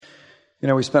You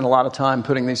know, we spend a lot of time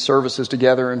putting these services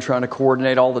together and trying to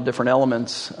coordinate all the different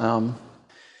elements.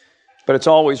 But it's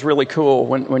always really cool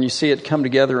when you see it come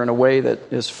together in a way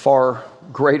that is far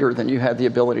greater than you had the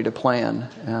ability to plan.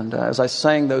 And as I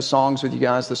sang those songs with you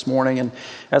guys this morning, and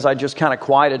as I just kind of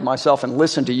quieted myself and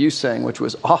listened to you sing, which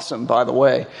was awesome, by the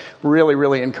way, really,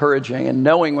 really encouraging, and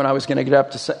knowing when I was going to get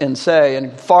up and say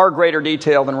in far greater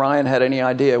detail than Ryan had any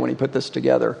idea when he put this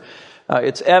together,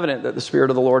 it's evident that the Spirit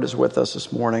of the Lord is with us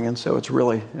this morning, and so it's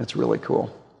really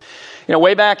cool. You know,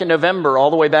 way back in November, all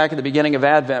the way back at the beginning of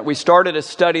Advent, we started a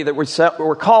study that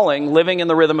we're calling Living in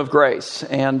the Rhythm of Grace.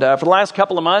 And for the last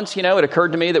couple of months, you know, it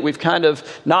occurred to me that we've kind of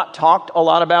not talked a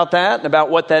lot about that and about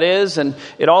what that is. And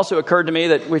it also occurred to me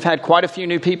that we've had quite a few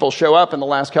new people show up in the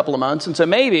last couple of months. And so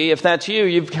maybe if that's you,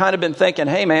 you've kind of been thinking,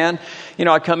 hey man, you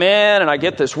know, I come in and I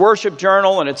get this worship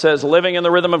journal and it says Living in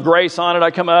the Rhythm of Grace on it. I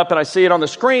come up and I see it on the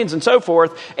screens and so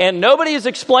forth. And nobody has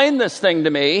explained this thing to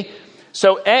me.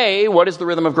 So A, what is the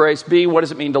rhythm of grace? B, what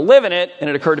does it mean to live in it? And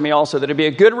it occurred to me also that it'd be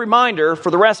a good reminder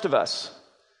for the rest of us.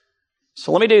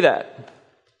 So let me do that.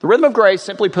 The rhythm of grace,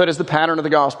 simply put, is the pattern of the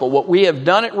gospel. What we have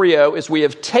done at Rio is we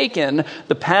have taken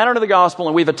the pattern of the gospel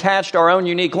and we've attached our own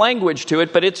unique language to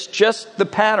it, but it's just the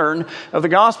pattern of the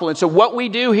gospel. And so what we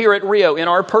do here at Rio in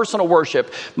our personal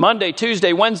worship, Monday,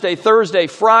 Tuesday, Wednesday, Thursday,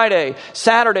 Friday,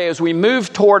 Saturday, as we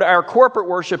move toward our corporate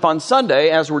worship on Sunday,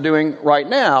 as we're doing right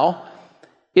now,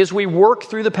 is we work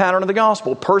through the pattern of the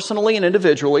gospel, personally and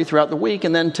individually throughout the week,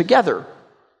 and then together,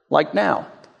 like now.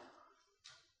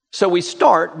 So we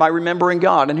start by remembering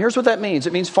God. And here's what that means.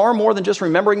 It means far more than just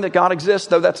remembering that God exists,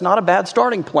 though that's not a bad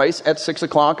starting place at 6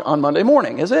 o'clock on Monday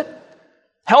morning, is it?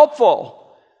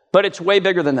 Helpful, but it's way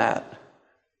bigger than that.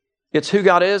 It's who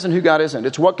God is and who God isn't.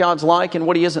 It's what God's like and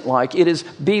what He isn't like. It is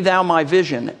be thou my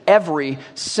vision every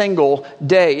single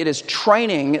day. It is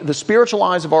training the spiritual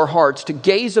eyes of our hearts to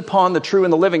gaze upon the true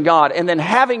and the living God. And then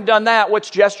having done that, what's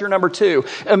gesture number 2?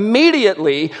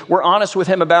 Immediately, we're honest with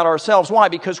Him about ourselves. Why?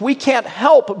 Because we can't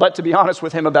help but to be honest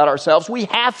with Him about ourselves. We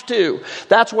have to.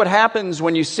 That's what happens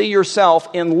when you see yourself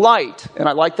in light. And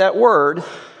I like that word,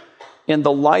 in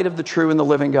the light of the true and the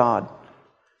living God.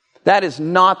 That is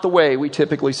not the way we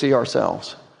typically see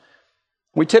ourselves.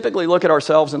 We typically look at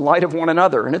ourselves in light of one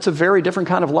another, and it's a very different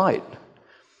kind of light.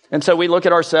 And so we look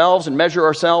at ourselves and measure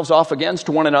ourselves off against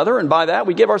one another, and by that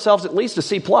we give ourselves at least a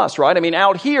C+, right? I mean,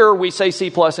 out here we say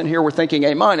C+, and here we're thinking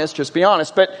A-, just be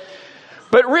honest. But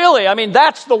really, I mean,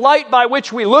 that's the light by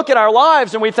which we look at our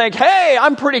lives, and we think, hey,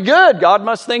 I'm pretty good. God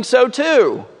must think so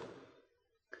too.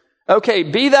 Okay,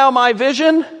 be thou my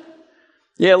vision?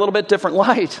 Yeah, a little bit different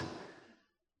light.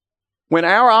 When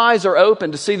our eyes are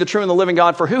open to see the true and the living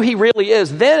God for who He really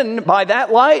is, then by that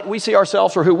light, we see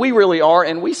ourselves for who we really are,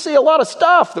 and we see a lot of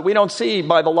stuff that we don't see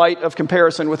by the light of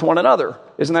comparison with one another.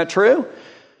 Isn't that true?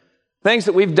 Things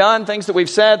that we've done, things that we've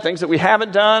said, things that we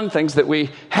haven't done, things that we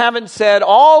haven't said,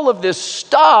 all of this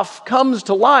stuff comes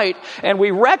to light, and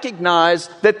we recognize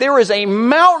that there is a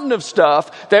mountain of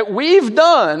stuff that we've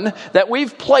done, that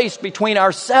we've placed between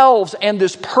ourselves and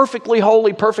this perfectly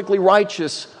holy, perfectly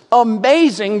righteous,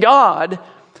 amazing God,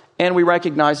 and we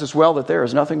recognize as well that there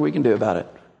is nothing we can do about it.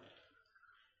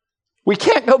 We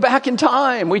can't go back in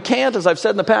time. We can't, as I've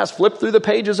said in the past, flip through the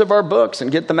pages of our books and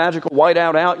get the magical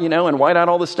whiteout out, you know, and white out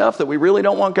all the stuff that we really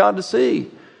don't want God to see.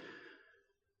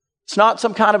 It's not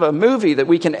some kind of a movie that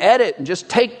we can edit and just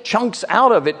take chunks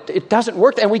out of it. It doesn't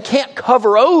work, and we can't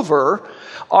cover over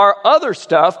our other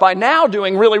stuff by now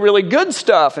doing really, really good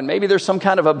stuff. And maybe there's some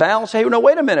kind of a balance. Hey, no,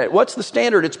 wait a minute. What's the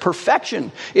standard? It's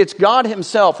perfection. It's God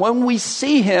Himself. When we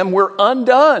see Him, we're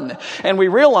undone. And we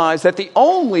realize that the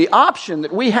only option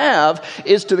that we have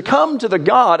is to come to the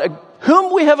God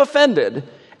whom we have offended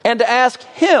and to ask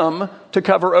Him to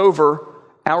cover over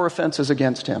our offenses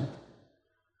against Him.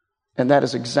 And that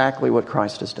is exactly what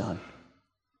Christ has done.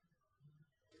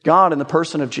 God, in the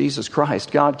person of Jesus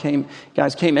Christ, God came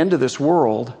into this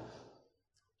world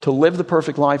to live the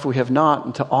perfect life we have not,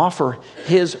 and to offer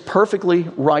His perfectly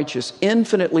righteous,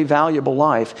 infinitely valuable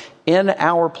life in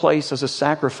our place as a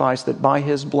sacrifice, that by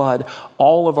His blood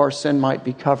all of our sin might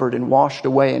be covered and washed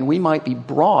away, and we might be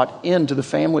brought into the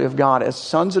family of God as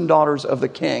sons and daughters of the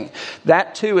King.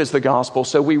 That too is the gospel.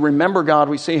 So we remember God,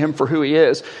 we see Him for who He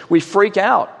is. We freak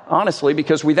out, honestly,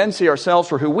 because we then see ourselves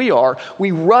for who we are. We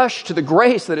rush to the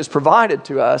grace that is provided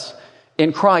to us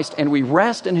in Christ, and we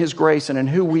rest in His grace and in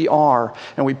who we are,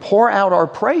 and we pour out our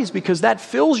praise because that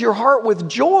fills your heart with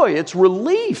joy. It's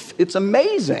relief. It's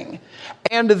amazing.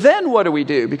 And then what do we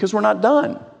do? Because we're not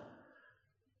done.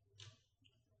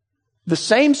 The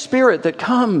same Spirit that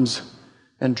comes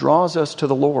and draws us to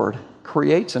the Lord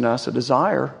creates in us a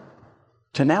desire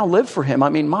to now live for Him. I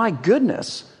mean, my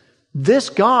goodness, This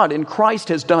God in Christ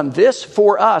has done this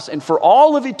for us and for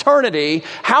all of eternity.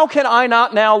 How can I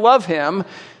not now love him?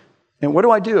 And what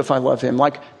do I do if I love him?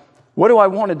 Like, what do I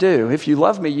want to do? If you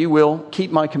love me, you will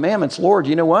keep my commandments. Lord,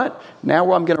 you know what?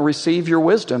 Now I'm going to receive your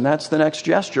wisdom. That's the next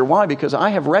gesture. Why? Because I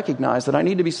have recognized that I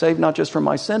need to be saved not just from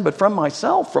my sin, but from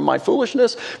myself, from my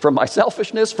foolishness, from my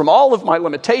selfishness, from all of my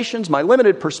limitations, my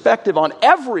limited perspective on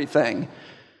everything.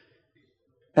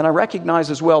 And I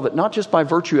recognize as well that not just by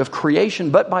virtue of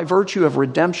creation, but by virtue of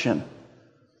redemption,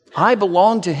 I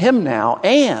belong to him now,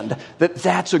 and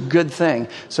that's a good thing.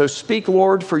 So speak,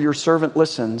 Lord, for your servant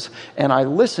listens. And I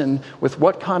listen with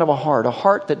what kind of a heart? A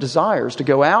heart that desires to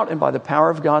go out and by the power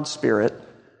of God's Spirit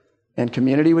and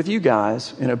community with you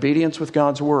guys, in obedience with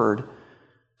God's word,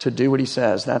 to do what he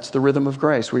says. That's the rhythm of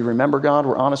grace. We remember God.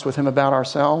 We're honest with him about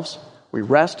ourselves. We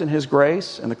rest in his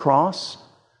grace and the cross.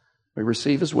 We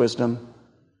receive his wisdom.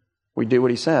 We do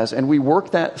what he says, and we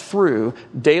work that through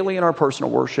daily in our personal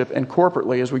worship and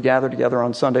corporately as we gather together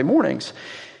on Sunday mornings.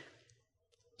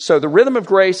 So the rhythm of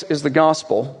grace is the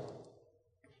gospel,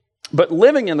 but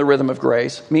living in the rhythm of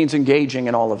grace means engaging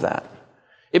in all of that.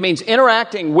 It means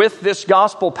interacting with this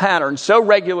gospel pattern so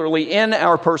regularly in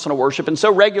our personal worship and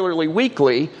so regularly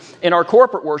weekly in our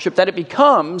corporate worship that it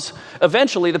becomes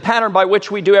eventually the pattern by which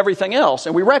we do everything else.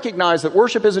 And we recognize that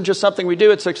worship isn't just something we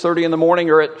do at 6:30 in the morning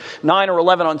or at 9 or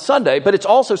 11 on Sunday, but it's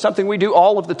also something we do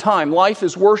all of the time. Life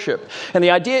is worship. And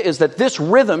the idea is that this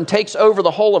rhythm takes over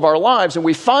the whole of our lives, and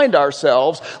we find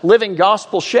ourselves living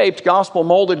gospel-shaped,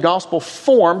 gospel-molded,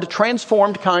 gospel-formed,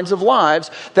 transformed kinds of lives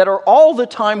that are all the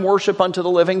time worship unto the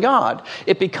living God.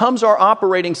 It becomes our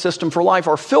operating system for life,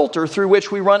 our filter through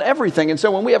which we run everything. And so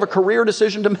when we have a career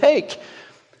decision to make,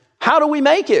 how do we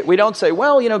make it? We don't say,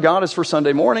 well, you know, God is for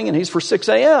Sunday morning and he's for 6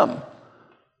 a.m.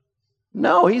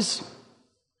 No, he's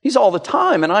all the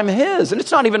time and I'm his. And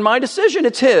it's not even my decision,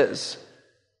 it's his.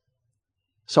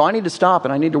 So I need to stop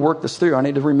and I need to work this through. I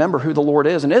need to remember who the Lord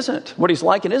is and isn't, what he's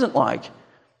like and isn't like.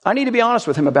 I need to be honest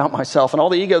with him about myself and all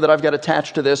the ego that I've got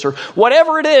attached to this, or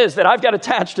whatever it is that I've got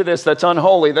attached to this that's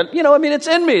unholy, that, you know, I mean, it's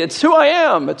in me. It's who I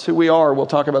am. It's who we are. We'll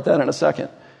talk about that in a second.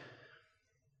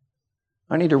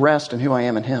 I need to rest in who I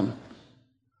am in him.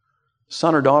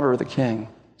 Son or daughter of the King.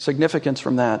 Significance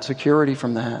from that. Security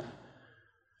from that.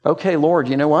 Okay, Lord,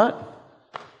 you know what?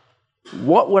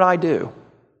 What would I do?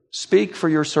 Speak, for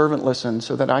your servant listens,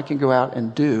 so that I can go out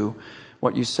and do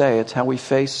what you say. It's how we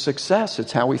face success.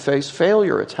 It's how we face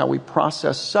failure. It's how we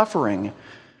process suffering.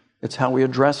 It's how we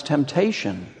address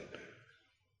temptation.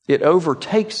 It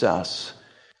overtakes us,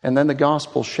 and then the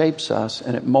gospel shapes us,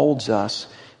 and it molds us,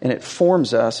 and it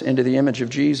forms us into the image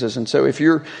of Jesus. And so if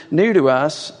you're new to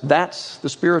us, that's the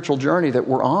spiritual journey that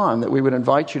we're on, that we would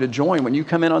invite you to join. When you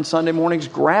come in on Sunday mornings,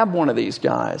 grab one of these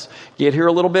guys. Get here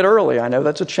a little bit early. I know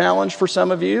that's a challenge for some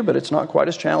of you, but it's not quite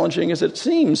as challenging as it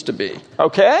seems to be.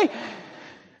 Okay?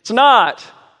 It's not.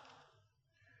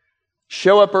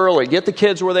 Show up early. Get the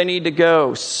kids where they need to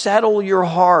go. Settle your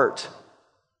heart.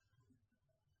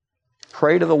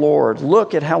 Pray to the Lord.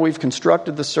 Look at how we've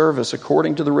constructed the service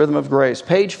according to the rhythm of grace.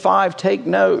 Page 5, take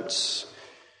notes.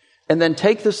 And then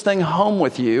take this thing home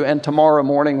with you, and tomorrow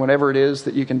morning, whenever it is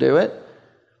that you can do it,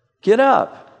 get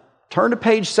up. Turn to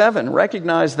page 7.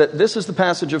 Recognize that this is the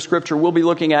passage of Scripture we'll be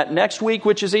looking at next week,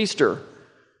 which is Easter.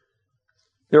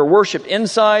 There are worship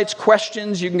insights,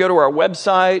 questions. You can go to our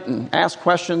website and ask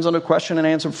questions on a question and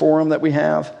answer forum that we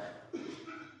have.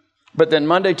 But then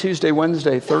Monday, Tuesday,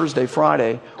 Wednesday, Thursday,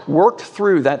 Friday, work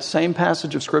through that same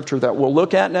passage of Scripture that we'll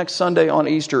look at next Sunday on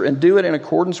Easter, and do it in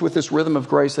accordance with this rhythm of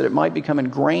grace, that it might become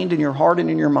ingrained in your heart and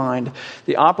in your mind,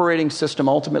 the operating system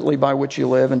ultimately by which you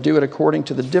live, and do it according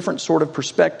to the different sort of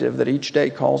perspective that each day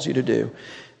calls you to do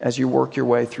as you work your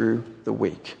way through the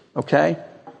week. Okay?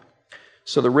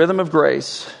 So the rhythm of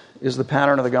grace is the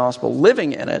pattern of the gospel.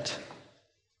 Living in it,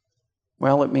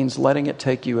 well, it means letting it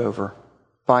take you over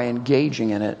by engaging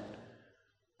in it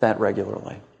that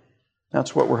regularly.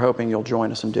 That's what we're hoping you'll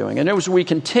join us in doing. And as we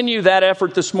continue that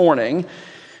effort this morning,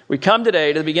 we come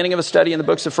today to the beginning of a study in the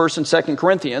books of 1 and 2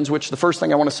 Corinthians, which the first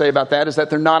thing I want to say about that is that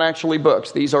they're not actually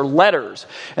books. These are letters.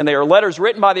 And they are letters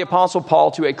written by the Apostle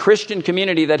Paul to a Christian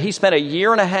community that he spent a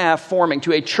year and a half forming,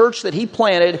 to a church that he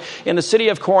planted in the city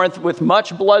of Corinth with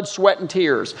much blood, sweat, and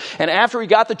tears. And after he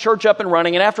got the church up and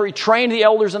running, and after he trained the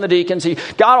elders and the deacons, he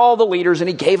got all the leaders, and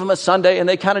he gave them a Sunday, and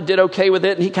they kind of did okay with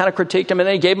it, and he kind of critiqued them, and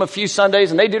then he gave them a few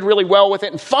Sundays, and they did really well with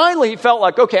it. And finally he felt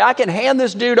like, okay, I can hand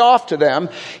this dude off to them.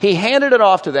 He handed it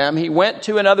off to them. He went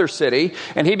to another city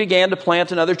and he began to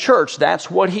plant another church. That's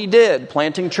what he did,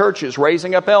 planting churches,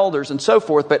 raising up elders and so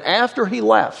forth. But after he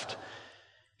left,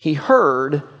 he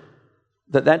heard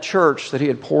that church that he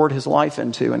had poured his life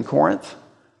into in Corinth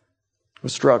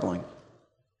was struggling.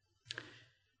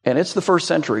 And it's the first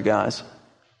century, guys.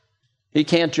 He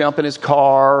can't jump in his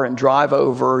car and drive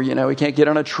over. He can't get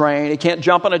on a train. He can't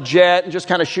jump on a jet and just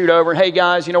kind of shoot over. And, hey,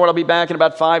 guys, you know what? I'll be back in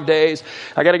about 5 days.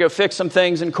 I got to go fix some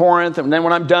things in Corinth. And then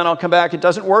when I'm done, I'll come back. It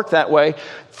doesn't work that way.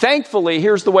 Thankfully,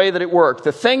 here's the way that it worked.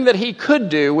 The thing that he could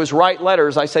do was write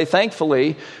letters. I say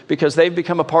thankfully because they've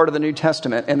become a part of the New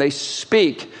Testament. And they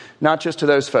speak not just to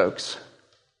those folks.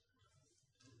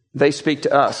 They speak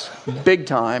to us big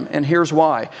time, and here's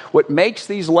why. What makes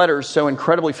these letters so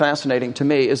incredibly fascinating to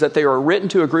me is that they are written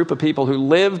to a group of people who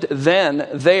lived then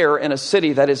there in a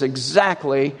city that is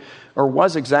exactly or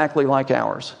was exactly like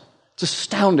ours. It's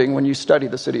astounding when you study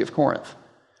the city of Corinth.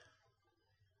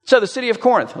 So the city of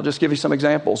Corinth, I'll just give you some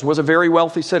examples, was a very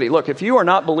wealthy city. Look, if you are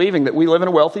not believing that we live in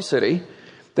a wealthy city,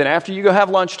 then after you go have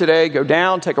lunch today, go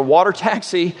down, take a water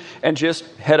taxi, and just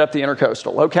head up the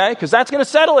Intercoastal, okay? Because that's going to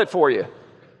settle it for you.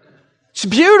 It's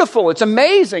beautiful. It's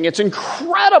amazing. It's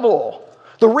incredible.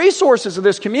 The resources of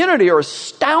this community are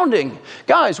astounding.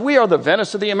 Guys, we are the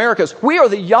Venice of the Americas. We are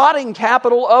the yachting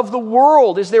capital of the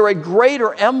world. Is there a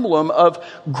greater emblem of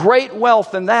great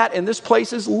wealth than that? And this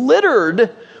place is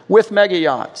littered with mega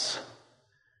yachts.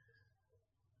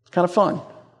 It's kind of fun.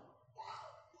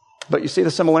 But you see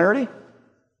the similarity?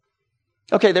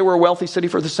 Okay, they were a wealthy city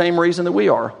for the same reason that we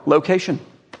are. Location.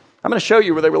 I'm going to show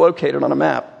you where they were located on a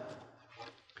map.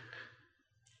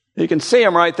 You can see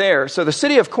them right there. So the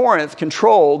city of Corinth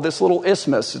controlled this little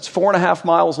isthmus. It's 4.5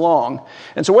 miles long.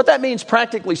 And so what that means,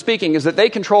 practically speaking, is that they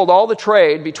controlled all the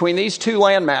trade between these two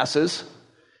land masses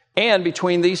and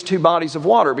between these two bodies of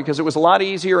water, because it was a lot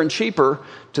easier and cheaper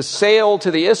to sail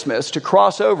to the isthmus, to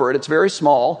cross over it. It's very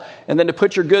small. And then to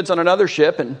put your goods on another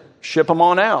ship and ship them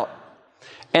on out.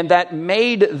 And that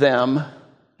made them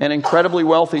an incredibly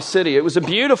wealthy city. It was a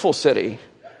beautiful city.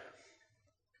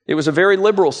 It was a very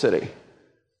liberal city.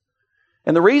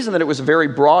 And the reason that it was a very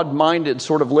broad-minded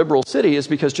sort of liberal city is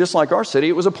because just like our city,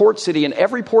 it was a port city, and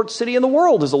every port city in the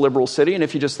world is a liberal city. And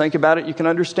if you just think about it, you can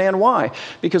understand why.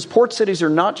 Because port cities are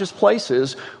not just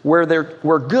places where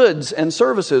goods and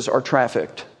services are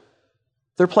trafficked.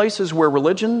 They're places where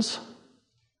religions,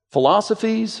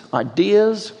 philosophies,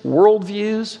 ideas,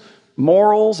 worldviews,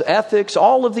 morals, ethics,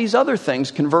 all of these other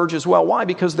things converge as well. Why?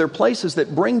 Because they're places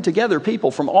that bring together people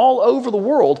from all over the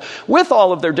world with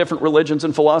all of their different religions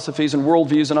and philosophies and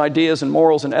worldviews and ideas and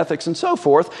morals and ethics and so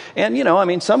forth.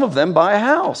 And, some of them buy a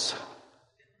house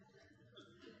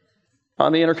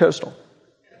on the Intercoastal.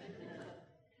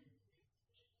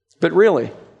 But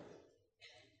really,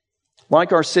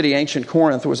 like our city, ancient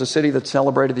Corinth was a city that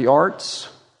celebrated the arts,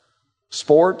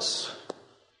 sports,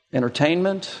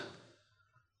 entertainment.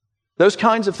 Those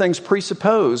kinds of things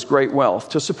presuppose great wealth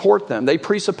to support them. They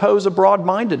presuppose a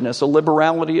broad-mindedness, a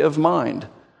liberality of mind,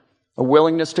 a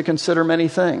willingness to consider many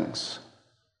things,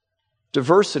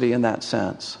 diversity in that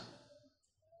sense.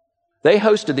 They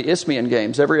hosted the Isthmian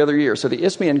Games every other year. So the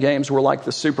Isthmian Games were like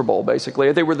the Super Bowl,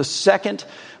 basically. They were the second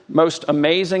most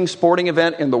amazing sporting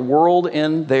event in the world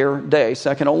in their day,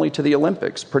 second only to the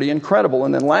Olympics. Pretty incredible.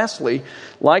 And then lastly,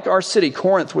 like our city,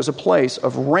 Corinth was a place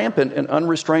of rampant and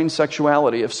unrestrained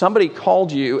sexuality. If somebody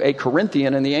called you a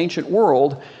Corinthian in the ancient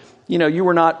world, you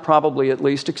were not probably at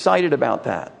least excited about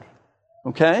that.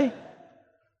 Okay?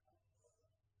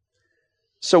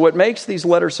 So what makes these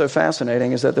letters so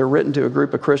fascinating is that they're written to a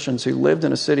group of Christians who lived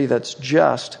in a city that's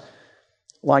just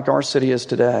like our city is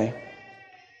today.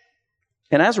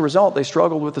 And as a result, they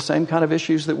struggled with the same kind of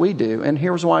issues that we do. And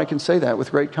here's why I can say that with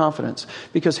great confidence.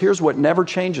 Because here's what never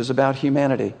changes about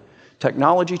humanity.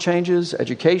 Technology changes,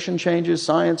 education changes,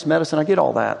 science, medicine, I get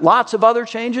all that. Lots of other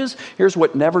changes. Here's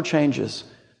what never changes.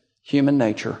 Human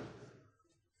nature.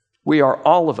 We are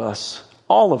all of us,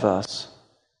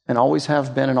 and always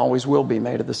have been and always will be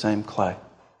made of the same clay.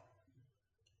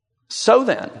 So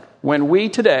then, when we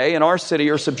today in our city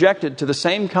are subjected to the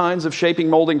same kinds of shaping,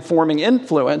 molding, forming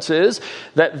influences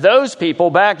that those people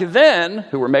back then,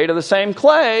 who were made of the same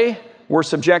clay, were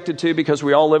subjected to because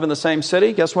we all live in the same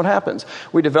city, guess what happens?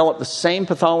 We develop the same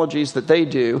pathologies that they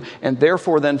do, and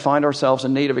therefore then find ourselves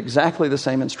in need of exactly the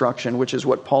same instruction, which is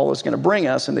what Paul is going to bring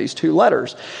us in these two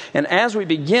letters. And as we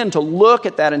begin to look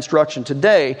at that instruction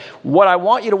today, what I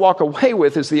want you to walk away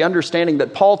with is the understanding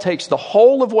that Paul takes the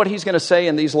whole of what he's going to say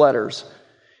in these letters,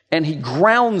 and he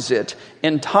grounds it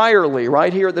entirely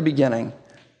right here at the beginning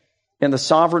in the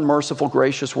sovereign, merciful,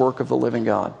 gracious work of the living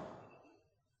God.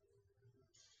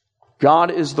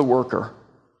 God is the worker.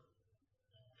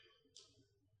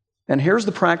 And here's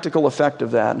the practical effect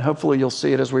of that, and hopefully you'll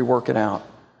see it as we work it out.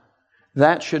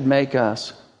 That should make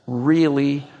us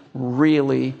really,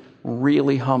 really,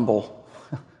 really humble.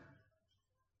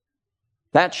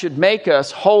 That should make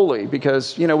us holy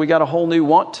because, we got a whole new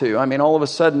want to. All of a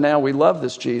sudden now we love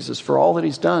this Jesus for all that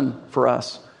he's done for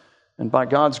us. And by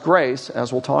God's grace,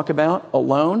 as we'll talk about,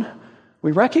 alone,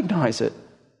 we recognize it.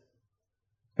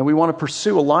 And we want to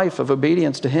pursue a life of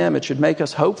obedience to him. It should make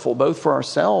us hopeful, both for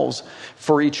ourselves,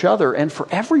 for each other, and for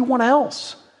everyone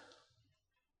else.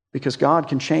 Because God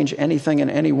can change anything and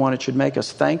anyone. It should make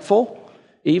us thankful,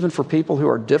 even for people who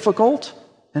are difficult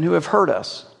and who have hurt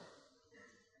us.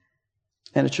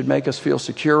 And it should make us feel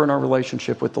secure in our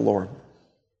relationship with the Lord.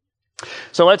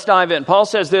 So let's dive in. Paul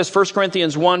says this, 1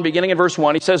 Corinthians 1, beginning in verse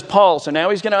 1. He says, Paul, so now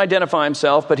he's going to identify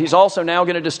himself, but he's also now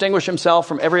going to distinguish himself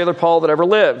from every other Paul that ever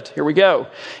lived. Here we go.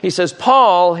 He says,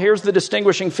 Paul, here's the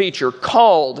distinguishing feature,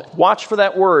 called. Watch for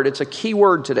that word. It's a key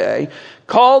word today.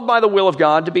 Called by the will of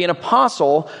God to be an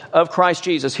apostle of Christ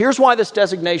Jesus. Here's why this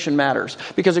designation matters.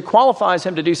 Because it qualifies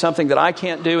him to do something that I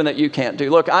can't do and that you can't do.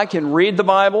 Look, I can read the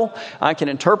Bible. I can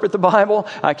interpret the Bible.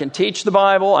 I can teach the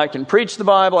Bible. I can preach the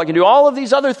Bible. I can do all of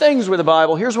these other things with the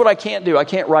Bible. Here's what I can't do. I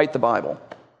can't write the Bible.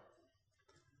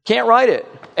 Can't write it.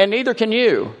 And neither can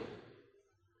you.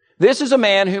 This is a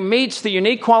man who meets the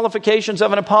unique qualifications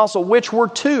of an apostle, which were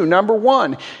two. Number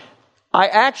one, I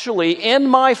actually, in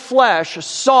my flesh,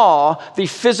 saw the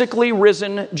physically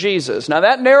risen Jesus. Now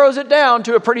that narrows it down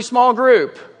to a pretty small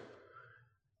group.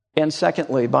 And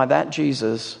secondly, by that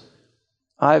Jesus,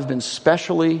 I've been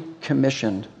specially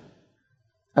commissioned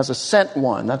as a sent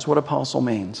one. That's what apostle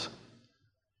means.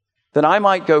 That I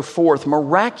might go forth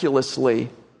miraculously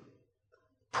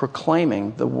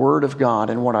proclaiming the word of God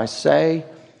in what I say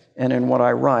and in what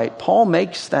I write. Paul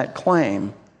makes that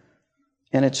claim,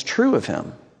 and it's true of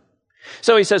him.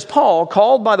 So he says, Paul,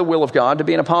 called by the will of God to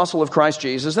be an apostle of Christ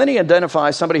Jesus. Then he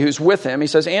identifies somebody who's with him. He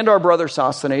says, and our brother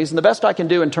Sosthenes. And the best I can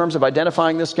do in terms of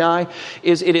identifying this guy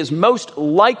is it is most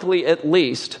likely, at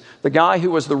least, the guy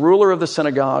who was the ruler of the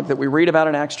synagogue that we read about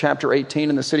in Acts chapter 18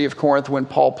 in the city of Corinth when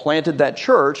Paul planted that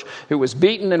church, who was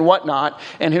beaten and whatnot,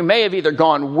 and who may have either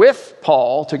gone with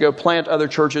Paul to go plant other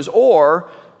churches or,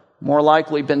 more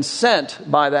likely, been sent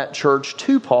by that church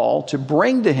to Paul to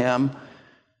bring to him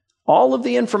all of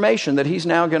the information that he's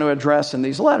now going to address in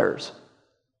these letters.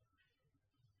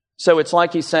 So it's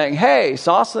like he's saying, hey,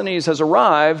 Sosthenes has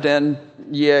arrived, and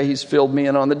yeah, he's filled me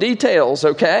in on the details,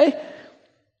 okay?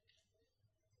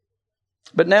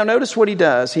 But now notice what he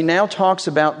does. He now talks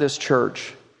about this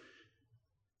church.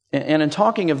 And in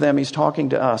talking of them, he's talking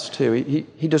to us too.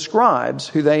 He describes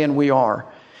who they and we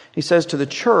are. He says to the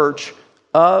church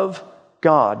of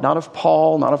God, not of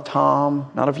Paul, not of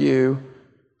Tom, not of you.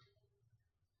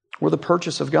 We're the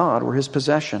purchase of God. We're his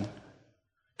possession.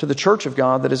 To the church of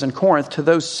God that is in Corinth, to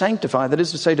those sanctified, that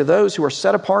is to say, to those who are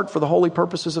set apart for the holy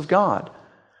purposes of God.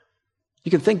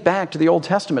 You can think back to the Old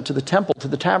Testament, to the temple, to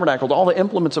the tabernacle, to all the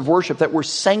implements of worship that were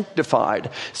sanctified,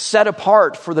 set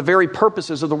apart for the very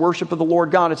purposes of the worship of the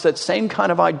Lord God. It's that same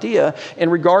kind of idea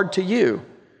in regard to you.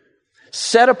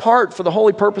 Set apart for the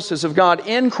holy purposes of God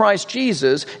in Christ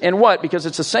Jesus. And what? Because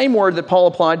it's the same word that Paul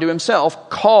applied to himself.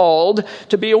 Called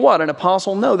to be a what? An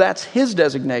apostle? No, that's his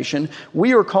designation.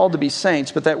 We are called to be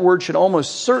saints, but that word should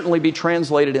almost certainly be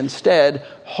translated instead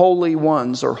holy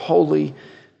ones or holy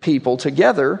people,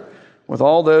 together with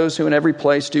all those who in every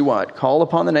place do what? Call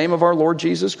upon the name of our Lord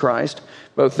Jesus Christ,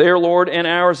 both their Lord and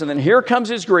ours. And then here comes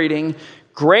his greeting.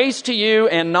 Grace to you,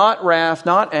 and not wrath,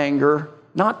 not anger,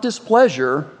 not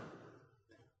displeasure,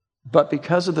 but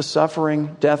because of the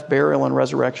suffering, death, burial, and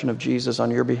resurrection of Jesus on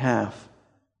your behalf.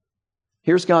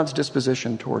 Here's God's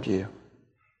disposition toward you.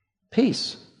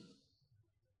 Peace.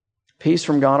 Peace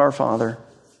from God our Father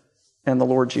and the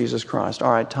Lord Jesus Christ.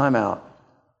 All right, time out.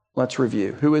 Let's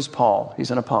review. Who is Paul?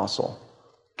 He's an apostle.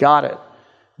 Got it.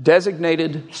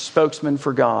 Designated spokesman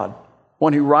for God.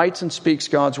 One who writes and speaks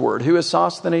God's word. Who is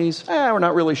Sosthenes? We're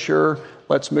not really sure.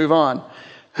 Let's move on.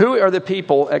 Who are the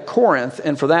people at Corinth,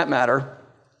 and for that matter,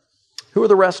 who are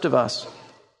the rest of us?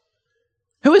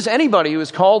 Who is anybody who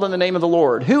is called in the name of the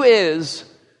Lord? Who is,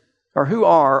 or who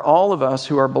are all of us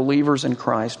who are believers in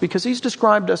Christ? Because he's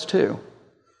described us too.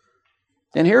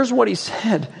 And here's what he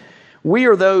said. We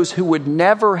are those who would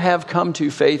never have come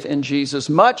to faith in Jesus,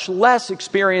 much less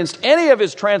experienced any of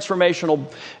his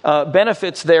transformational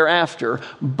benefits thereafter,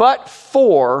 but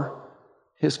for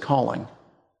his calling.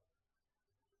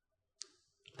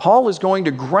 Paul is going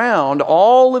to ground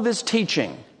all of his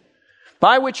teaching,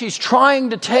 by which he's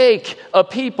trying to take a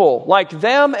people like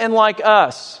them and like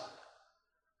us,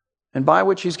 and by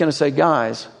which he's going to say,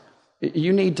 guys,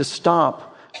 you need to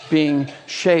stop being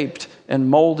shaped and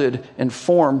molded and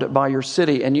formed by your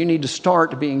city, and you need to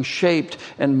start being shaped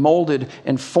and molded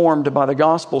and formed by the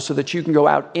gospel so that you can go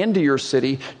out into your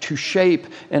city to shape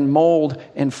and mold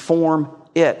and form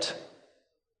it.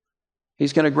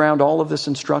 He's going to ground all of this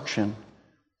instruction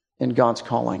in God's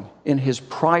calling, in his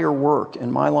prior work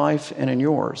in my life and in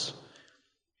yours.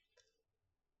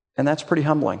 And that's pretty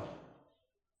humbling.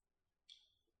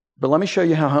 But let me show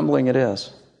you how humbling it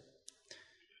is.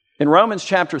 In Romans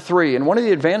chapter 3, and one of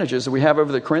the advantages that we have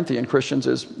over the Corinthian Christians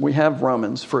is we have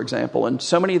Romans, for example, and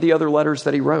so many of the other letters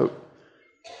that he wrote.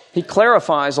 He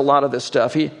clarifies a lot of this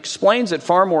stuff. He explains it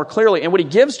far more clearly. And what he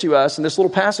gives to us in this little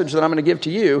passage that I'm going to give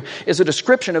to you is a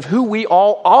description of who we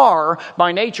all are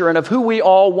by nature and of who we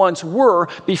all once were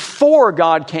before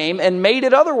God came and made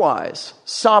it otherwise,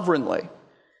 sovereignly,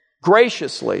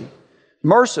 graciously,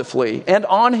 mercifully, and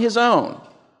on his own.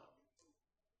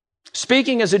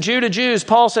 Speaking as a Jew to Jews,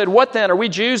 Paul said, what then? Are we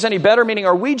Jews any better? Meaning,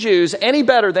 are we Jews any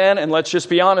better than, and let's just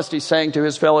be honest, he's saying to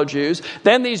his fellow Jews,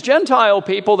 than these Gentile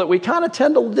people that we kind of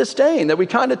tend to disdain, that we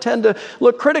kind of tend to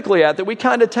look critically at, that we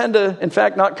kind of tend to, in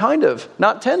fact, not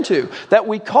tend to, that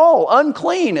we call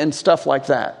unclean and stuff like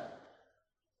that.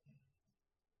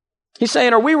 He's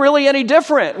saying, are we really any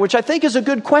different? Which I think is a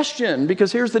good question,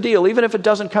 because here's the deal. Even if it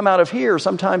doesn't come out of here,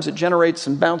 sometimes it generates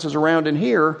and bounces around in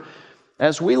here.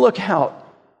 As we look out,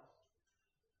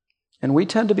 and we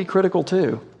tend to be critical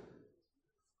too.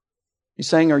 He's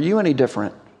saying, are you any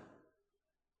different?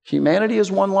 Humanity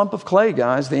is one lump of clay,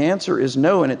 guys. The answer is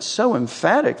no, and it's so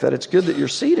emphatic that it's good that you're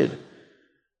seated.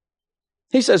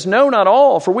 He says, no, not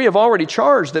all, for we have already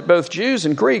charged that both Jews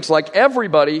and Greeks, like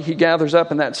everybody he gathers up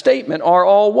in that statement, are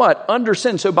all what? Under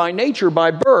sin. So by nature,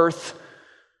 by birth,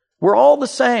 we're all the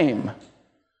same.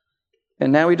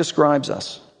 And now he describes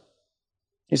us.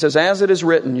 He says, as it is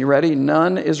written, you ready?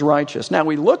 None is righteous. Now,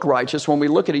 we look righteous when we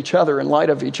look at each other in light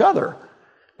of each other,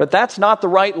 but that's not the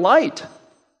right light.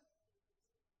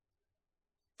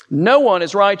 No one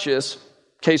is righteous. In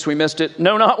case we missed it,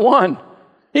 no, not one.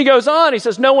 He goes on, he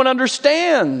says, no one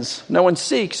understands. No one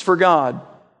seeks for God.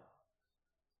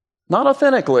 Not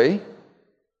authentically.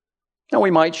 Now, we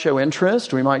might show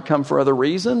interest. We might come for other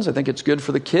reasons. I think it's good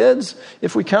for the kids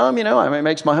if we come. I mean, it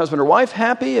makes my husband or wife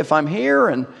happy if I'm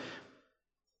here.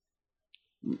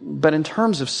 But in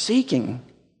terms of seeking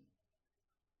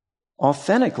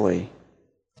authentically,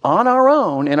 on our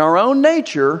own, in our own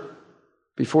nature,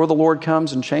 before the Lord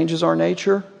comes and changes our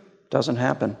nature, doesn't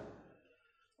happen.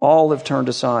 All have turned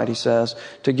aside, he says.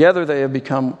 Together they have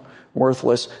become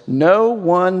worthless. No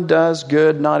one does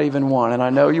good, not even one. And I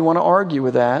know you want to argue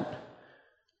with that,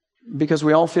 because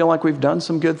we all feel like we've done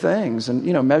some good things and,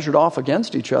 measured off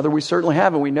against each other. We certainly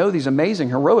have, and we know these amazing,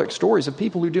 heroic stories of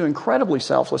people who do incredibly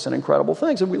selfless and incredible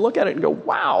things. And we look at it and go,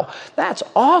 wow, that's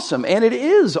awesome. And it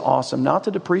is awesome, not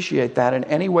to depreciate that in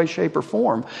any way, shape, or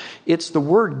form. It's the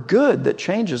word good that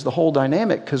changes the whole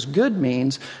dynamic, because good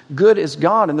means good is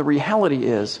God. And the reality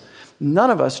is,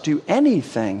 none of us do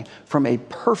anything from a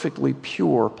perfectly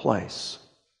pure place,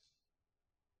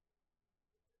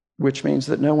 which means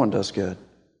that no one does good.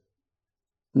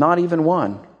 Not even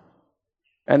one.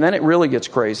 And then it really gets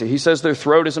crazy. He says their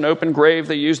throat is an open grave.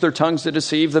 They use their tongues to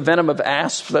deceive. The venom of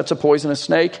asp, that's a poisonous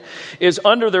snake, is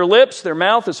under their lips. Their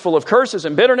mouth is full of curses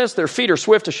and bitterness. Their feet are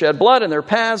swift to shed blood, and their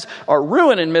paths are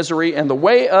ruin and misery. And the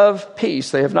way of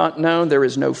peace they have not known. There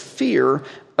is no fear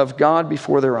of God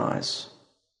before their eyes.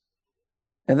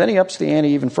 And then he ups the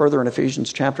ante even further in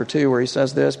Ephesians chapter 2, where he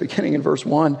says this, beginning in verse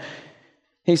 1.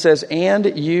 He says,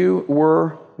 and you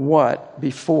were what?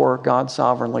 Before God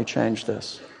sovereignly changed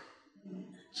this.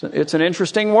 So it's an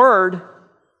interesting word.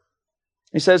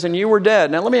 He says, and you were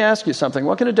dead. Now let me ask you something.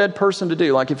 What can a dead person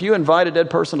do? Like if you invite a dead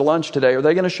person to lunch today, are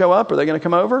they going to show up? Are they going to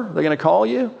come over? Are they going to call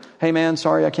you? Hey man,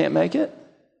 sorry I can't make it?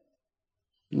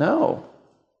 No.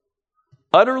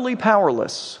 Utterly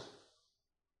powerless.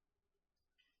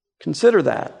 Consider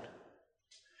that.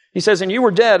 He says, and you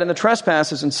were dead in the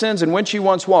trespasses and sins in which you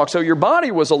once walked. So your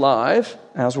body was alive,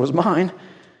 as was mine.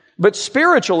 But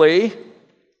spiritually,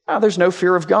 there's no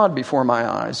fear of God before my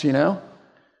eyes, Not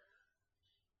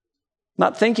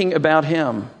thinking about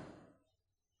him.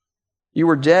 You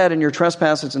were dead in your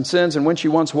trespasses and sins in which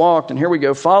you once walked. And here we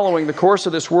go, following the course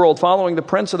of this world, following the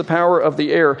prince of the power of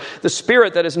the air, the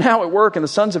spirit that is now at work in the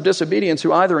sons of disobedience,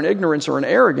 who either in ignorance or in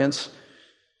arrogance,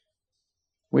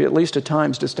 we at least at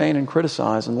times disdain and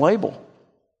criticize and label,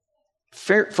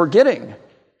 forgetting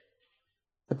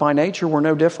that by nature we're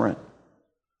no different.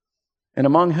 And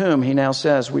among whom, he now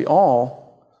says, we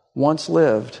all once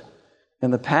lived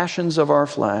in the passions of our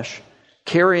flesh,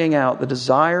 carrying out the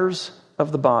desires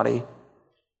of the body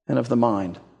and of the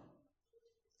mind.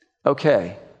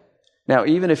 Okay. Now,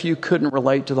 even if you couldn't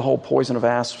relate to the whole poison of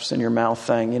asps in your mouth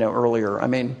thing, earlier,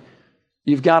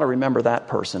 you've got to remember that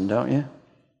person, don't you?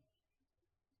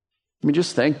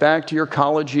 Just think back to your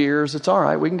college years. It's all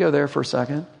right. We can go there for a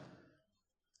second.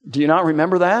 Do you not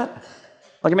remember that?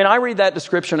 I read that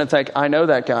description and think, I know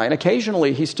that guy. And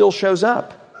occasionally he still shows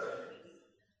up.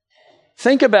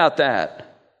 Think about that.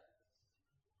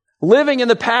 Living in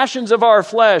the passions of our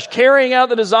flesh, carrying out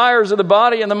the desires of the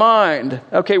body and the mind.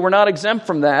 Okay, we're not exempt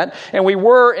from that. And we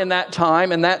were in that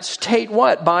time, in that state,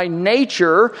 what? By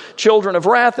nature, children of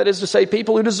wrath. That is to say,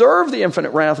 people who deserve the infinite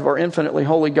wrath of our infinitely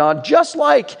holy God, just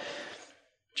like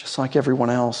everyone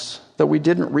else. Though we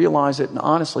didn't realize it and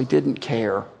honestly didn't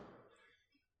care.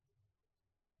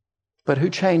 But who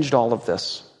changed all of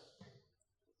this?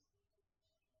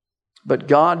 But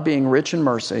God, being rich in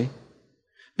mercy,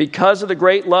 because of the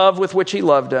great love with which He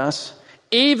loved us,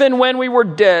 even when we were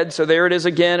dead, so there it is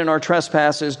again, in our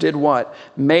trespasses, did what?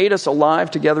 Made us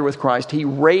alive together with Christ. He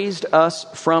raised us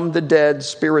from the dead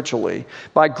spiritually.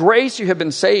 By grace you have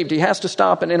been saved. He has to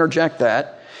stop and interject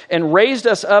that. And raised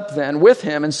us up then with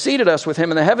Him and seated us with Him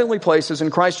in the heavenly places in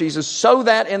Christ Jesus, so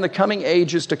that in the coming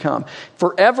ages to come,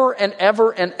 forever and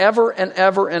ever and ever and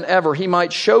ever and ever, He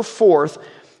might show forth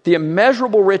the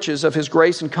immeasurable riches of His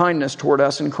grace and kindness toward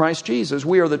us in Christ Jesus.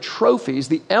 We are the trophies,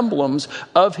 the emblems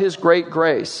of His great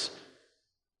grace.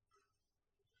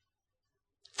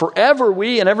 Forever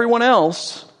we and everyone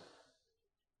else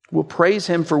will praise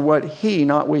Him for what He,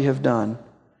 not we, have done.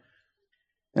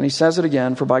 And He says it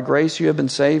again, for by grace you have been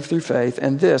saved through faith,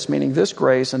 and this, meaning this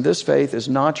grace and this faith, is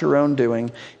not your own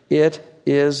doing. It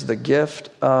is the gift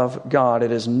of God.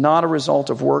 It is not a result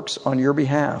of works on your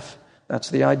behalf. That's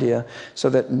the idea. So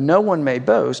that no one may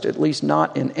boast, at least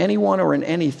not in anyone or in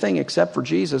anything except for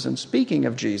Jesus. And speaking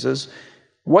of Jesus,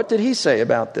 what did He say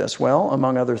about this? Well,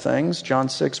 among other things, John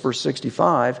 6, verse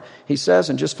 65, He says,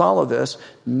 and just follow this,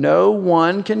 no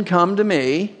one can come to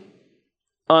me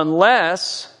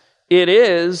unless it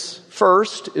is,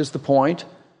 first is the point,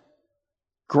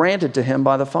 granted to him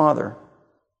by the Father.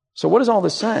 So what is all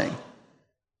this saying?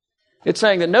 It's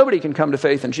saying that nobody can come to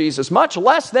faith in Jesus, much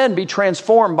less then be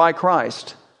transformed by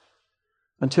Christ,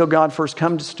 until God first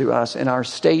comes to us in our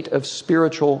state of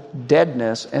spiritual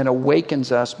deadness and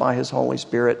awakens us by His Holy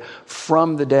Spirit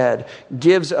from the dead,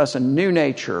 gives us a new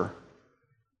nature,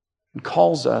 and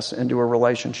calls us into a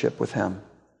relationship with Him.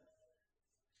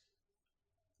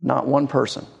 Not one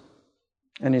person.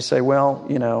 And you say, well,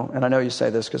 and I know you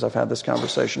say this because I've had this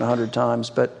conversation 100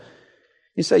 times, but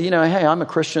you say, hey, I'm a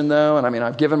Christian though, and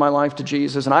I've given my life to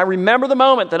Jesus, and I remember the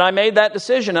moment that I made that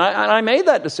decision, and I made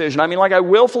that decision. I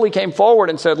willfully came forward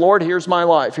and said, Lord, here's my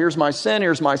life, here's my sin,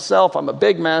 here's myself, I'm a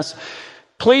big mess.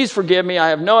 Please forgive me. I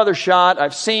have no other shot.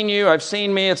 I've seen you. I've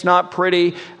seen me. It's not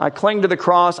pretty. I cling to the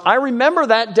cross. I remember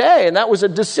that day, and that was a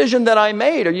decision that I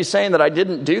made. Are you saying that I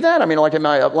didn't do that?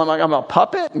 I'm a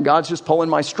puppet, and God's just pulling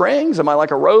my strings? Am I like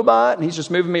a robot, and He's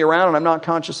just moving me around, and I'm not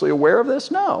consciously aware of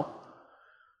this? No.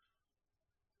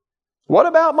 What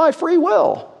about my free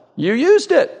will? You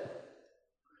used it,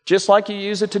 just like you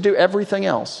use it to do everything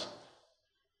else.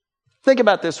 Think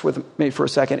about this with me for a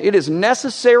second. It is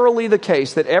necessarily the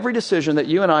case that every decision that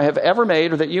you and I have ever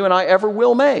made or that you and I ever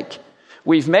will make,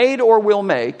 we've made or will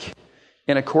make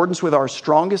in accordance with our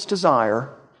strongest desire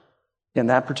in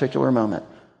that particular moment.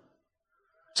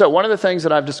 So one of the things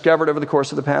that I've discovered over the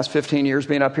course of the past 15 years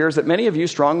being up here is that many of you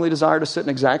strongly desire to sit in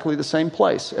exactly the same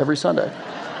place every Sunday,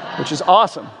 which is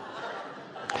awesome.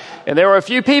 And there were a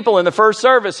few people in the first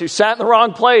service who sat in the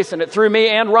wrong place, and it threw me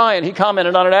and Ryan, he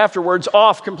commented on it afterwards,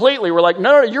 off completely. We're like,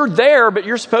 no, you're there, but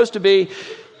you're supposed to be,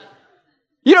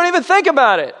 you don't even think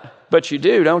about it. But you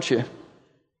do, don't you?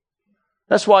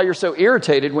 That's why you're so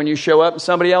irritated when you show up and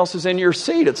somebody else is in your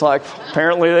seat. It's like,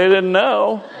 apparently they didn't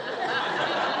know.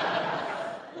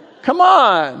 Come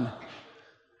on.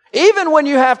 Even when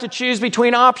you have to choose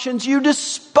between options you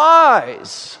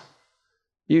despise,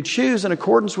 you choose in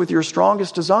accordance with your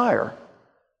strongest desire.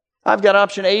 I've got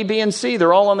option A, B, and C.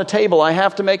 They're all on the table. I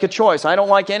have to make a choice. I don't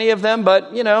like any of them,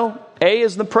 but, A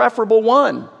is the preferable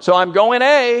one. So I'm going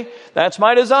A. That's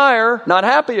my desire. Not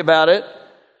happy about it,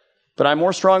 but I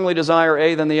more strongly desire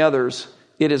A than the others.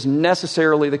 It is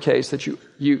necessarily the case that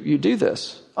you do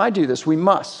this. I do this. We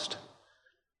must.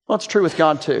 Well, it's true with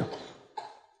God too.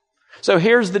 So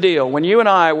here's the deal. When you and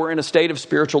I were in a state of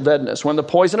spiritual deadness, when the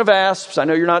poison of asps, I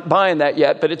know you're not buying that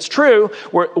yet, but it's true,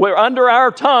 we're under our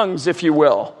tongues, if you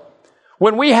will.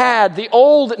 When we had the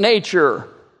old nature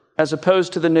as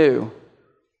opposed to the new,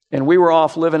 and we were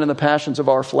off living in the passions of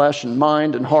our flesh and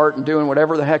mind and heart and doing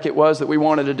whatever the heck it was that we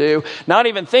wanted to do, not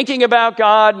even thinking about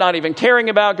God, not even caring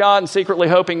about God, and secretly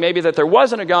hoping maybe that there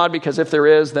wasn't a God, because if there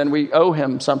is, then we owe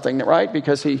Him something, right?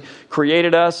 Because He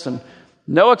created us, and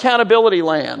no accountability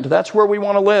land. That's where we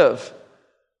want to live.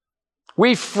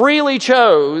 We freely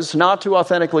chose not to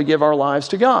authentically give our lives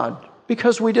to God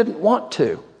because we didn't want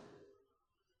to.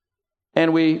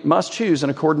 and we must choose in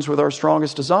accordance with our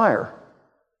strongest desire.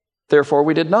 Therefore,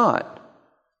 we did not.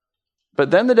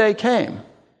 But then the day came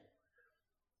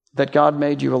that God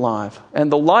made you alive,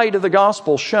 and the light of the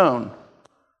gospel shone.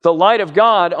 The light of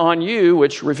God on you,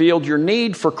 which revealed your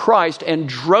need for Christ and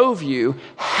drove you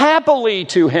happily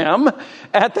to Him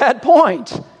at that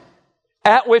point.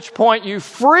 At which point you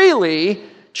freely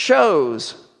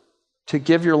chose to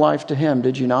give your life to Him,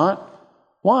 did you not?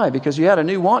 Why? Because you had a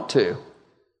new want to.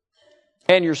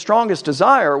 And your strongest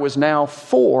desire was now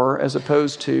for as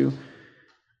opposed to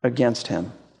against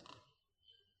Him.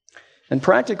 And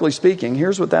practically speaking,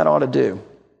 here's what that ought to do.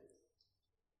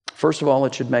 First of all,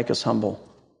 it should make us humble.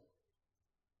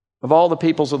 Of all the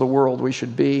peoples of the world, we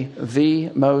should be the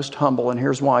most humble. And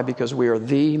here's why. Because we are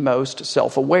the most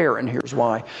self-aware. And here's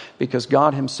why. Because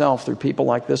God Himself, through people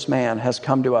like this man, has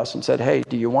come to us and said, hey,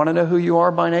 do you want to know who you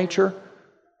are by nature?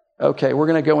 Okay, we're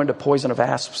going to go into poison of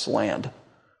asps land.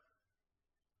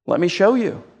 Let me show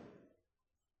you.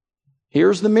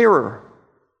 Here's the mirror.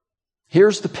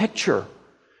 Here's the picture.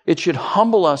 It should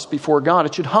humble us before God.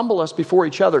 It should humble us before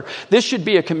each other. This should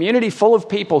be a community full of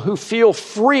people who feel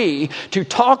free to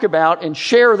talk about and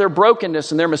share their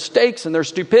brokenness and their mistakes and their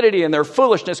stupidity and their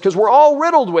foolishness, because we're all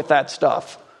riddled with that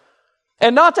stuff.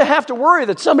 And not to have to worry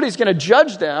that somebody's going to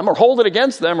judge them or hold it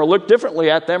against them or look differently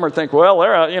at them or think, well,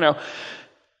 they're,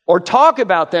 or talk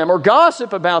about them or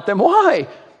gossip about them. Why?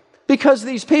 Because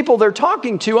these people they're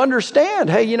talking to understand,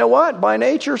 hey, you know what? By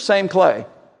nature, same clay.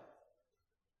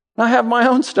 I have my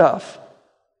own stuff.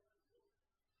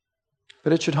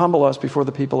 But it should humble us before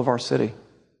the people of our city.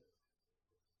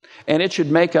 And it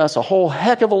should make us a whole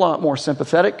heck of a lot more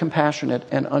sympathetic, compassionate,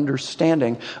 and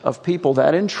understanding of people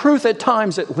that, in truth, at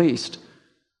times at least,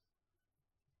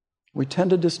 we tend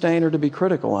to disdain or to be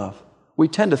critical of. We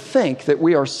tend to think that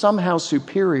we are somehow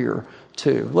superior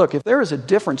to. Look, if there is a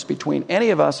difference between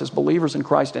any of us as believers in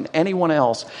Christ and anyone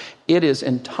else, it is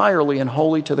entirely and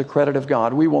wholly to the credit of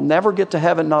God. We will never get to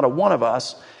heaven, not a one of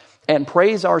us, and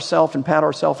praise ourselves and pat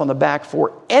ourselves on the back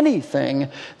for anything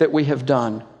that we have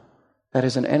done that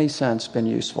has in any sense been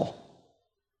useful.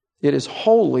 It is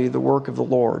wholly the work of the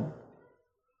Lord.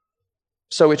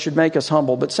 So it should make us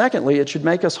humble. But secondly, it should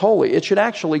make us holy. It should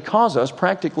actually cause us,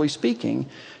 practically speaking,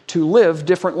 to live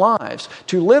different lives.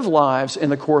 To live lives in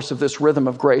the course of this rhythm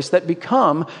of grace that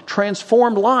become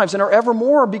transformed lives and are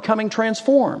evermore becoming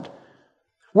transformed.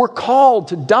 We're called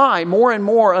to die more and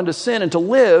more unto sin and to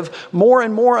live more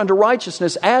and more unto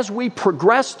righteousness as we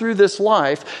progress through this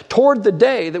life toward the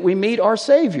day that we meet our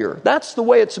Savior. That's the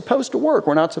way it's supposed to work.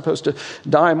 We're not supposed to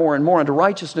die more and more unto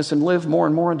righteousness and live more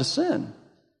and more unto sin.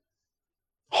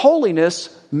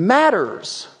 Holiness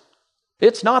matters.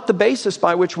 It's not the basis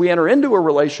by which we enter into a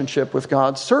relationship with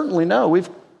God. Certainly no,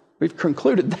 we've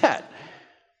concluded that.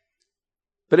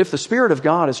 But if the Spirit of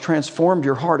God has transformed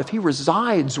your heart, if He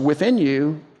resides within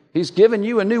you, He's given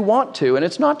you a new want to. And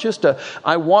it's not just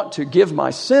I want to give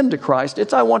my sin to Christ.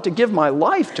 It's I want to give my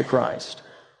life to Christ.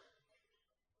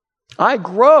 I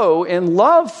grow in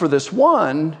love for this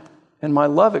one, and my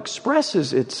love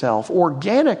expresses itself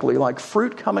organically like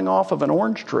fruit coming off of an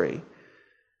orange tree.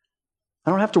 I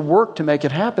don't have to work to make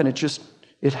it happen.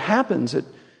 It happens.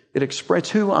 It's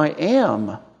who I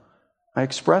am. I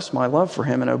express my love for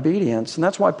Him in obedience. And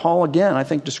that's why Paul, again, I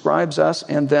think describes us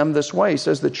and them this way. He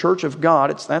says the church of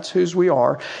God, that's whose we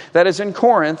are, that is in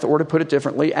Corinth, or to put it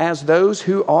differently, as those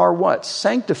who are what?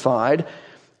 Sanctified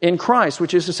in Christ,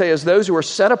 which is to say, as those who are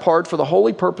set apart for the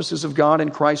holy purposes of God in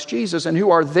Christ Jesus, and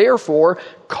who are therefore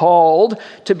called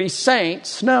to be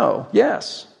saints. No,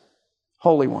 yes,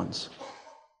 holy ones.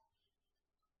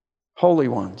 Holy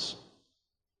ones.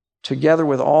 Together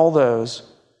with all those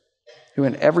who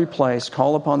in every place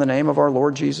call upon the name of our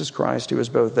Lord Jesus Christ, who is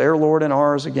both their Lord and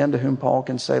ours, again, to whom Paul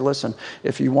can say, listen,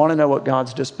 if you want to know what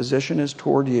God's disposition is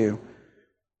toward you,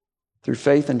 through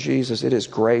faith in Jesus, it is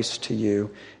grace to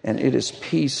you, and it is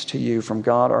peace to you from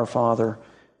God our Father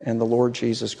and the Lord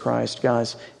Jesus Christ.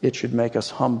 Guys, it should make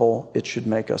us humble. It should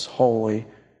make us holy.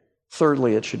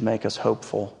 Thirdly, it should make us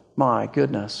hopeful. My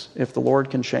goodness, if the Lord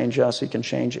can change us, He can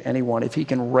change anyone. If He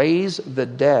can raise the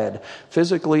dead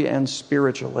physically and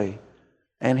spiritually,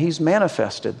 and He's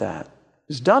manifested that,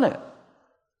 He's done it.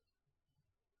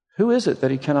 Who is it that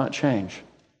He cannot change?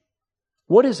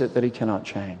 What is it that He cannot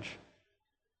change?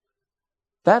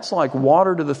 That's like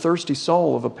water to the thirsty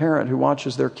soul of a parent who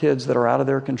watches their kids that are out of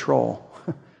their control.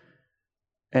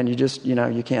 And you just,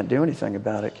 you can't do anything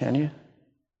about it, can you?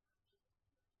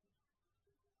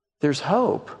 There's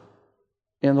hope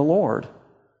in the Lord.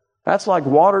 That's like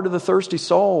water to the thirsty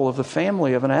soul of the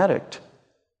family of an addict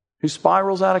who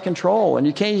spirals out of control. And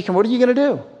what are you going to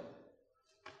do?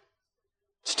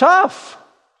 It's tough.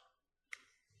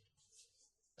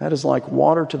 That is like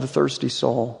water to the thirsty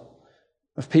soul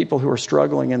of people who are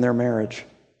struggling in their marriage.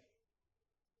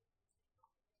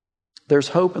 There's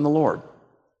hope in the Lord.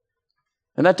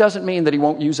 And that doesn't mean that He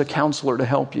won't use a counselor to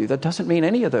help you. That doesn't mean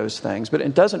any of those things. But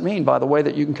it doesn't mean, by the way,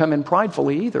 that you can come in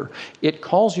pridefully either. It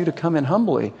calls you to come in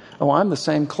humbly. Oh, I'm the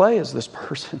same clay as this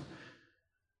person.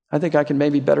 I think I can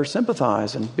maybe better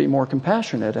sympathize and be more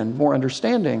compassionate and more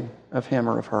understanding of him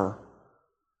or of her.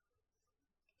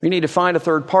 We need to find a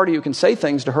third party who can say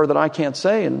things to her that I can't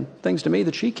say and things to me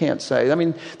that she can't say. I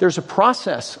mean, there's a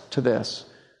process to this,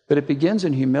 but it begins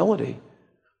in humility.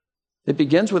 It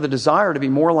begins with a desire to be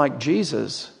more like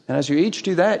Jesus. And as you each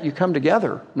do that, you come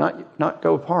together, not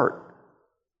go apart.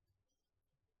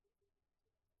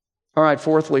 All right,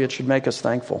 fourthly, it should make us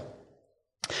thankful.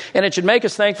 And it should make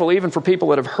us thankful even for people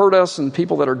that have hurt us and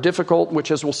people that are difficult,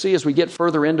 which, as we'll see as we get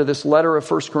further into this letter of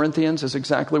 1 Corinthians, is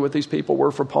exactly what these people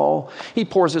were for Paul. He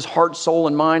pours his heart, soul,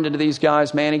 and mind into these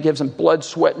guys, man. He gives them blood,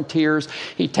 sweat, and tears.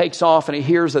 He takes off and he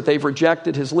hears that they've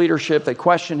rejected his leadership. They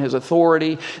question his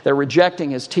authority. They're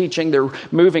rejecting his teaching. They're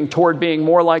moving toward being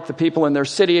more like the people in their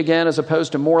city again as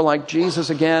opposed to more like Jesus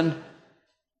again.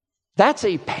 That's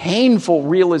a painful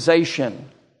realization.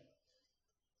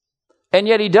 And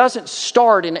yet he doesn't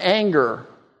start in anger.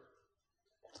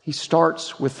 He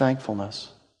starts with thankfulness.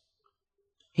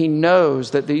 He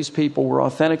knows that these people were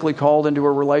authentically called into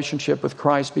a relationship with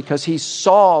Christ because he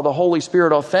saw the Holy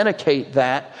Spirit authenticate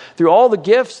that through all the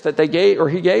gifts that they gave or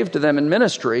he gave to them in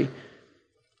ministry.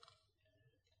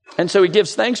 And so he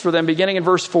gives thanks for them beginning in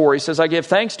verse 4. He says, I give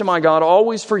thanks to my God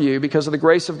always for you because of the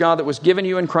grace of God that was given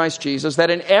you in Christ Jesus, that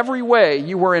in every way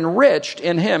you were enriched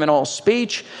in him in all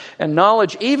speech and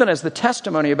knowledge, even as the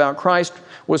testimony about Christ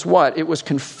was what? It was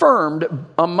confirmed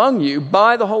among you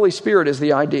by the Holy Spirit is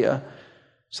the idea,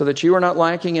 so that you are not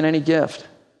lacking in any gift.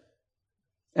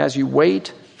 As you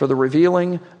wait for the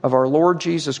revealing of our Lord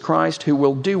Jesus Christ, who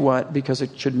will do what? Because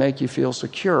it should make you feel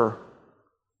secure.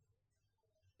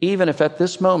 Even if at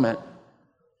this moment,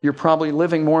 you're probably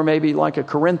living more maybe like a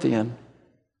Corinthian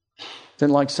than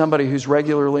like somebody who's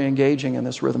regularly engaging in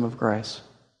this rhythm of grace.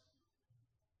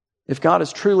 If God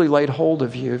has truly laid hold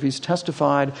of you, if he's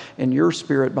testified in your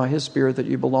spirit by his Spirit that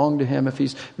you belong to him, if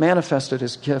he's manifested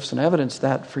his gifts and evidenced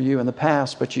that for you in the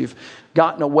past, but you've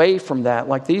gotten away from that,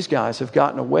 like these guys have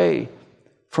gotten away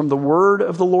from the word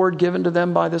of the Lord given to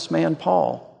them by this man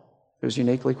Paul, who's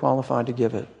uniquely qualified to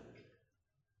give it.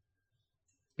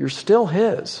 You're still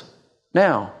his.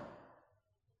 Now,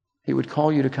 he would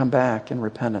call you to come back in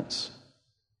repentance.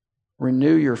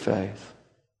 Renew your faith.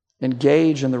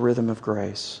 Engage in the rhythm of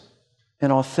grace.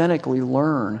 And authentically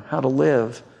learn how to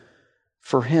live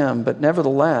for him. But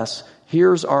nevertheless,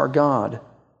 here's our God.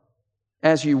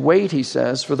 As you wait, he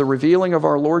says, for the revealing of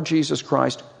our Lord Jesus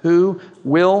Christ, who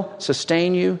will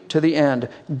sustain you to the end,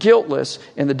 guiltless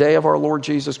in the day of our Lord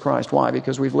Jesus Christ. Why?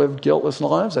 Because we've lived guiltless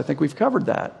lives? I think we've covered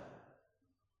that.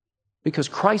 Because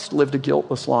Christ lived a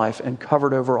guiltless life and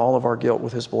covered over all of our guilt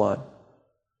with his blood.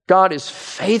 God is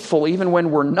faithful even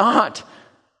when we're not.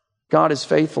 God is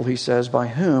faithful, he says, by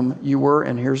whom you were,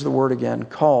 and here's the word again,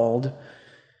 called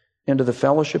into the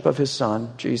fellowship of his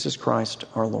Son, Jesus Christ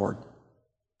our Lord.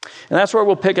 And that's where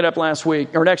we'll pick it up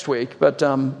next week. But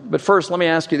first, let me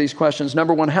ask you these questions.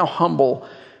 Number one, how humble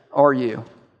are you?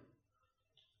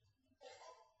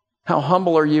 How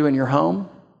humble are you in your home?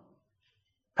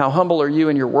 How humble are you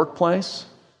in your workplace?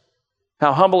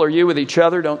 How humble are you with each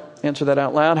other? Don't answer that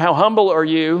out loud. How humble are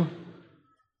you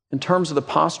in terms of the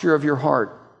posture of your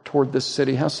heart toward this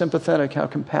city? How sympathetic, how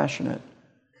compassionate,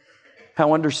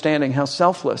 how understanding, how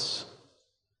selfless?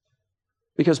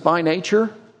 Because by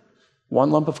nature, one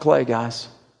lump of clay, guys.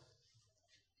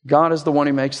 God is the one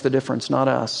who makes the difference, not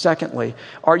us. Secondly,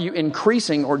 are you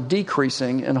increasing or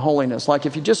decreasing in holiness? Like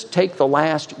if you just take the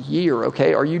last year,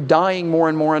 okay, are you dying more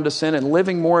and more into sin and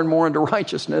living more and more into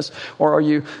righteousness? Or are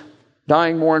you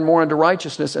dying more and more into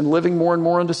righteousness and living more and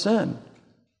more into sin?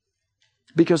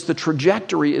 Because the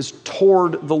trajectory is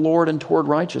toward the Lord and toward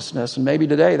righteousness. And maybe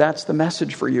today that's the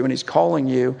message for you, and he's calling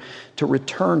you to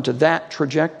return to that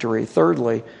trajectory.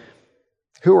 Thirdly,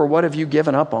 who or what have you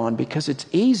given up on? Because it's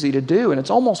easy to do, and it's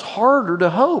almost harder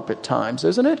to hope at times,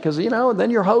 isn't it? Because,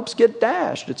 then your hopes get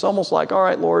dashed. It's almost like, all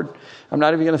right, Lord, I'm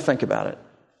not even going to think about it.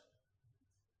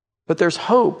 But there's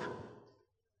hope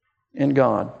in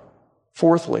God.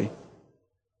 Fourthly,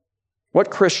 what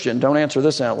Christian, don't answer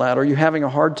this out loud, are you having a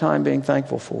hard time being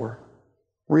thankful for?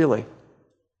 Really?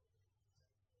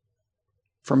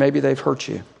 For maybe they've hurt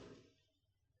you.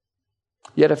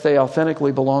 Yet if they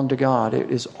authentically belong to God,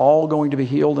 it is all going to be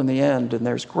healed in the end, and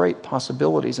there's great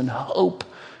possibilities and hope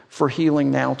for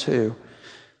healing now too.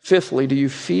 Fifthly, do you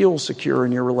feel secure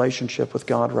in your relationship with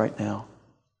God right now?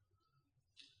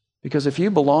 Because if you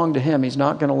belong to Him, He's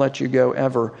not going to let you go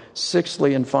ever.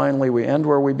 Sixthly, and finally, we end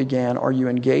where we began. Are you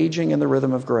engaging in the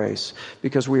rhythm of grace?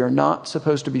 Because we are not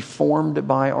supposed to be formed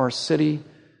by our city,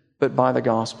 but by the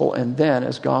gospel. And then,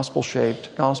 as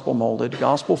gospel-shaped, gospel-molded,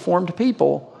 gospel-formed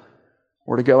people,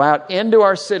 we're to go out into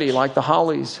our city like the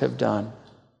Hollies have done,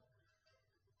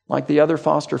 like the other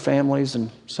foster families and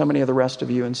so many of the rest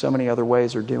of you in so many other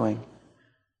ways are doing.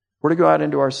 We're to go out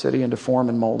into our city and to form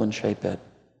and mold and shape it.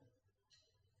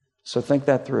 So think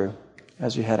that through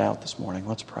as you head out this morning.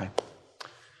 Let's pray.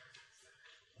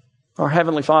 Our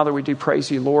Heavenly Father, we do praise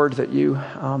You, Lord, that You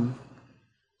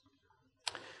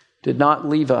did not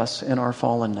leave us in our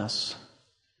fallenness.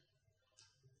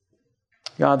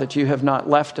 God, that You have not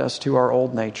left us to our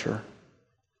old nature.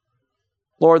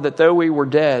 Lord, that though we were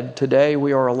dead, today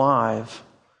we are alive,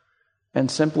 and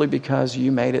simply because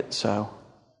You made it so.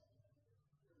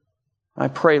 I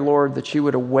pray, Lord, that You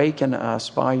would awaken us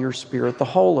by Your Spirit, the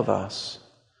whole of us,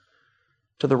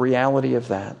 to the reality of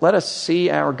that. Let us see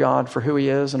our God for who He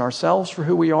is and ourselves for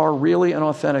who we are really and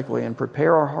authentically, and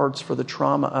prepare our hearts for the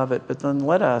trauma of it. But then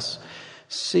let us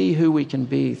see who we can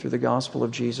be through the gospel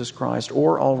of Jesus Christ,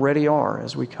 or already are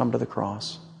as we come to the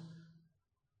cross.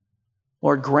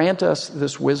 Lord, grant us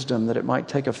this wisdom that it might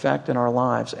take effect in our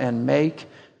lives and make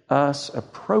us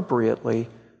appropriately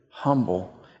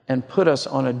humble and put us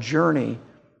on a journey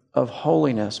of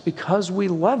holiness because we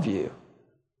love You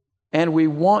and we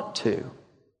want to.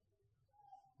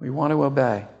 We want to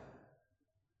obey.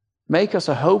 Make us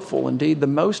a hopeful, indeed the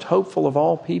most hopeful of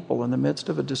all people in the midst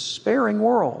of a despairing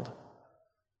world.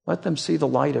 Let them see the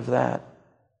light of that.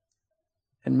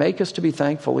 And make us to be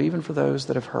thankful even for those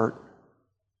that have hurt,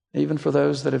 even for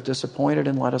those that have disappointed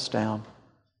and let us down.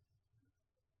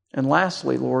 And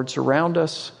lastly, Lord, surround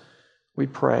us, we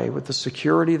pray, with the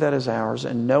security that is ours,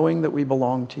 and knowing that we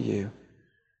belong to You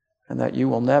and that You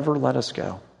will never let us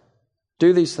go.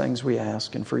 Do these things, we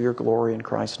ask, and for Your glory in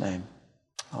Christ's name.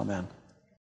 Amen.